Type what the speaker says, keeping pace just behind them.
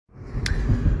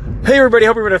Hey everybody,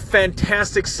 hope you're having a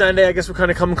fantastic Sunday. I guess we're kind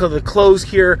of coming to the close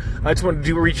here. I just wanted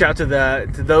to reach out to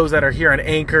those that are here on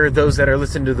Anchor, those that are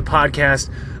listening to the podcast.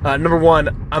 Number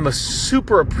one, I'm a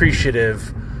super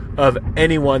appreciative of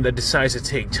anyone that decides to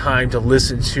take time to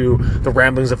listen to the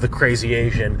ramblings of the crazy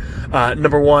Asian.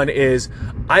 Number one is,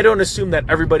 I don't assume that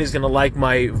everybody's going to like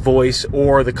my voice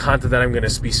or the content that I'm going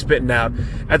to be spitting out.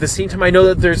 At the same time, I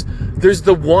know that there's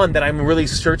the one that I'm really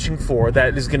searching for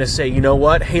that is going to say, you know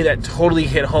what, hey, that totally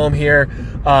hit home here.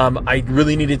 I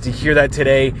really needed to hear that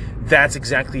today. That's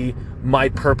exactly my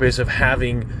purpose of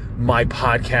having my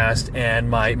podcast and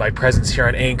my presence here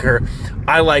on Anchor.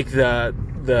 I like the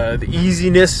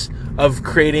easiness of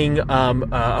creating a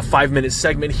 5-minute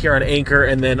segment here on Anchor,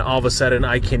 and then all of a sudden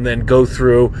I can then go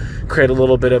through, create a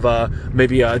little bit of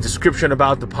maybe a description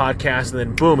about the podcast, and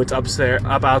then boom, it's up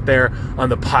out there on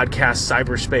the podcast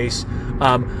cyberspace.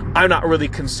 I'm not really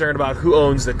concerned about who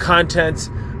owns the content.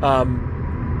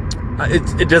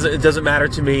 It doesn't matter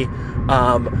to me.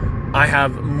 I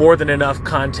have more than enough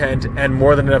content and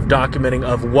more than enough documenting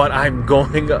of what I'm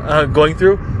going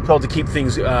through to keep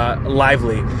things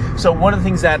lively. So one of the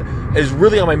things that is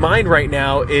really on my mind right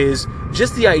now is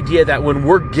just the idea that when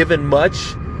we're given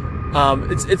much,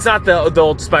 it's not the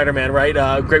old Spider-Man, right?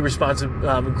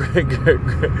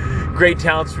 Great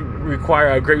talents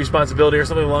require a great responsibility, or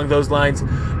something along those lines.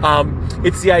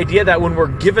 It's the idea that when we're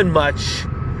given much,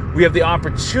 we have the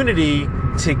opportunity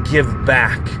to give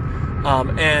back.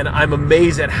 And I'm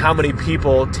amazed at how many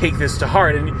people take this to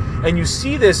heart, and you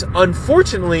see this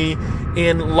unfortunately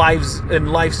in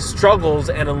life's struggles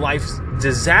and in life's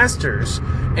disasters.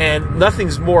 And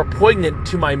nothing's more poignant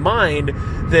to my mind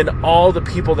than all the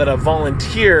people that have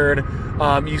volunteered.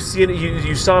 You see it,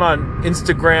 you saw it on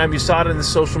Instagram, you saw it in the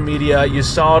social media, you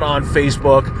saw it on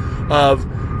Facebook, of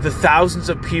the thousands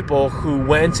of people who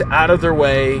went out of their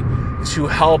way to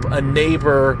help a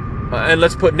neighbor. And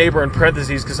let's put neighbor in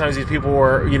parentheses, because sometimes these people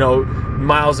were,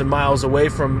 miles and miles away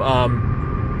from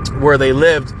where they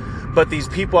lived. But these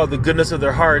people, out of the goodness of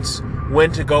their hearts,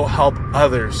 went to go help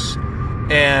others.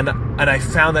 And I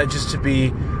found that just to be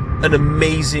an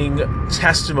amazing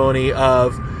testimony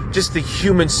of just the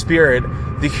human spirit,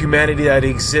 the humanity that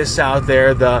exists out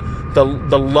there, the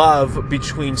love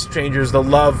between strangers, the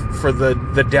love for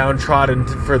the downtrodden,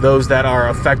 for those that are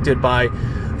affected by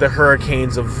the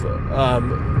hurricanes of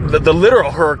the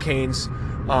literal hurricanes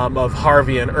of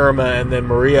Harvey and Irma and then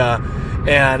Maria.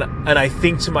 And I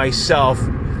think to myself,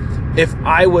 if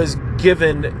I was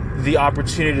given the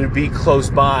opportunity to be close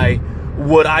by,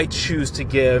 would I choose to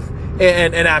give?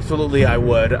 And absolutely I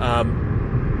would.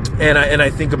 And I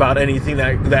think about anything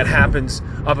that happens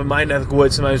up in my neck of the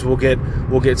woods. Sometimes we'll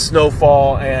get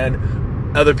snowfall, and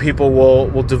other people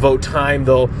will devote time.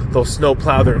 They'll snow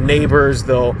plow their neighbors.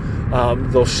 They'll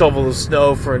shovel the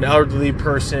snow for an elderly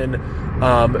person.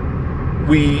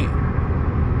 We,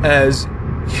 as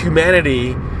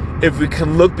humanity, if we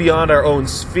can look beyond our own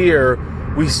sphere,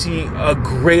 we see a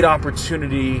great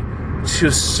opportunity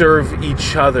to serve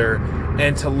each other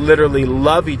and to literally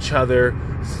love each other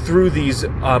through these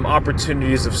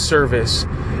opportunities of service.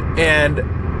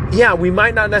 And yeah, we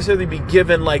might not necessarily be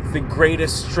given like the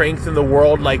greatest strength in the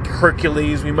world like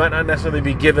Hercules. We might not necessarily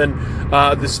be given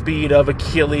the speed of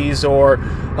Achilles, or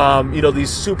these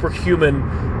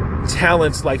superhuman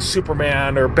talents like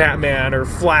Superman or Batman or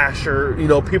Flash, or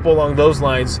people along those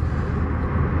lines.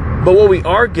 But what we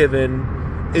are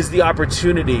given is the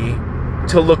opportunity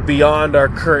to look beyond our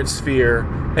current sphere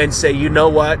and say, you know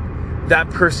what, that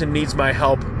person needs my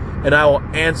help, and I will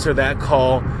answer that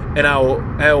call, and I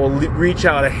will reach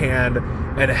out a hand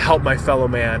and help my fellow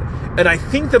man. And I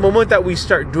think the moment that we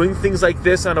start doing things like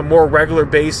this on a more regular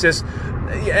basis,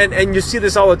 and you see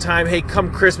this all the time, hey,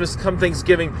 come Christmas, come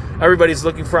Thanksgiving, everybody's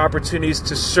looking for opportunities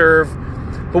to serve.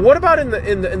 But what about in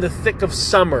the thick of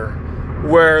summer,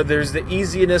 where there's the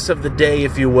easiness of the day,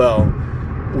 if you will?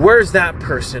 Where's that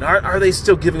person? Are they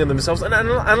still giving of themselves? And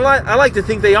I like to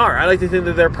think they are. I like to think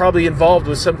that they're probably involved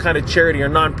with some kind of charity or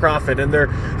nonprofit, and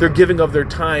they're giving of their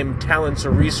time, talents,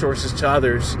 or resources to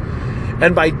others.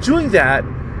 And by doing that,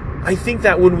 I think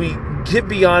that when we get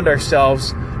beyond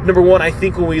ourselves, number one, I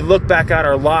think when we look back at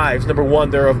our lives, number one,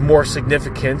 they're of more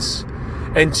significance.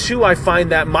 And two, I find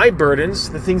that my burdens,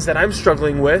 the things that I'm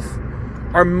struggling with,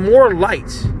 are more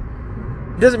light.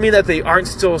 It doesn't mean that they aren't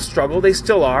still a struggle. They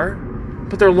still are.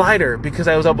 But they're lighter because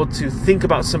I was able to think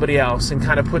about somebody else and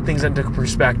kind of put things into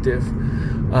perspective.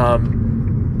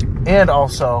 And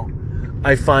also,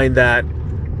 I find that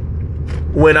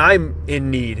when I'm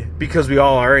in need, because we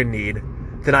all are in need,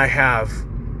 then I have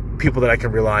people that I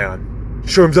can rely on.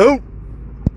 Sherm's out!